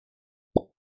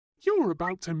You're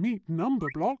about to meet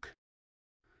Numberblock.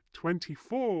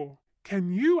 24.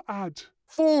 Can you add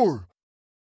 4,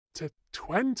 to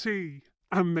 20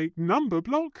 and make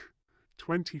Numberblock?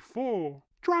 24.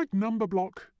 Drag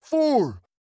Numberblock 4,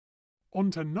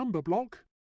 onto Numberblock.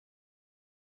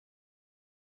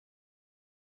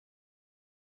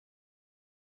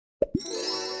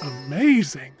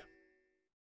 Amazing!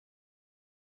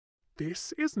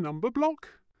 This is Numberblock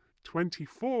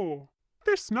 24.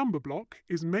 This Numberblock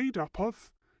is made up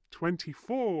of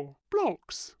 24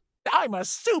 blocks. I'm a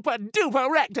super duper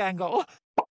rectangle.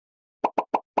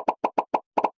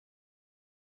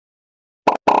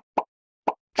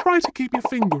 Try to keep your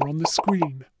finger on the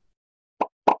screen.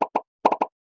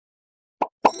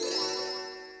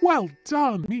 Well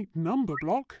done! Meet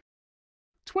Numberblock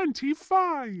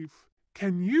 25.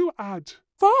 Can you add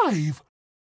 5,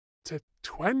 to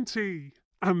 20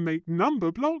 and make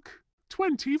Numberblock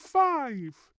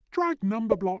 25? Drag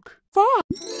Numberblock 5,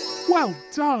 Well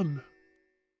done!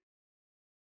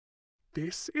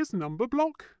 This is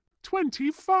Numberblock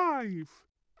 25.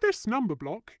 This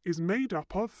Numberblock is made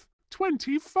up of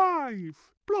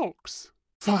 25 blocks.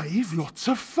 5 lots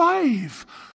of 5.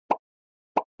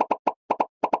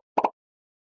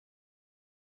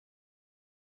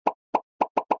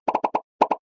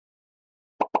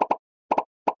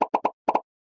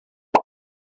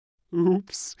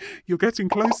 Oops, you're getting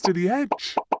close to the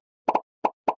edge.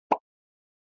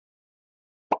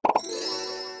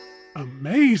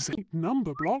 Amazing!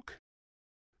 Numberblock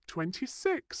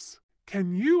 26.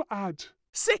 Can you add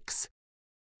 6,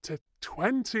 to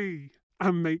 20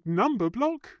 and make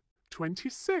Numberblock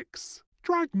 26?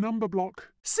 Drag Numberblock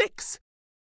 6.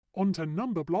 onto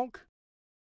Numberblock.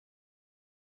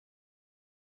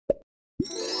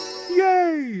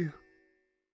 Yay!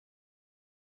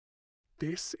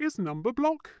 This is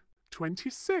Numberblock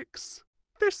 26.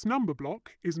 This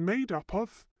Numberblock is made up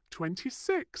of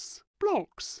 26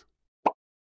 blocks.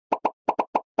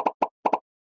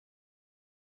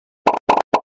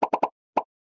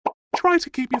 Try to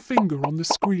keep your finger on the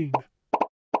screen.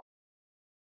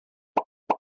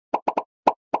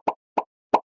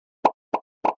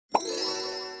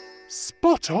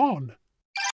 Spot on!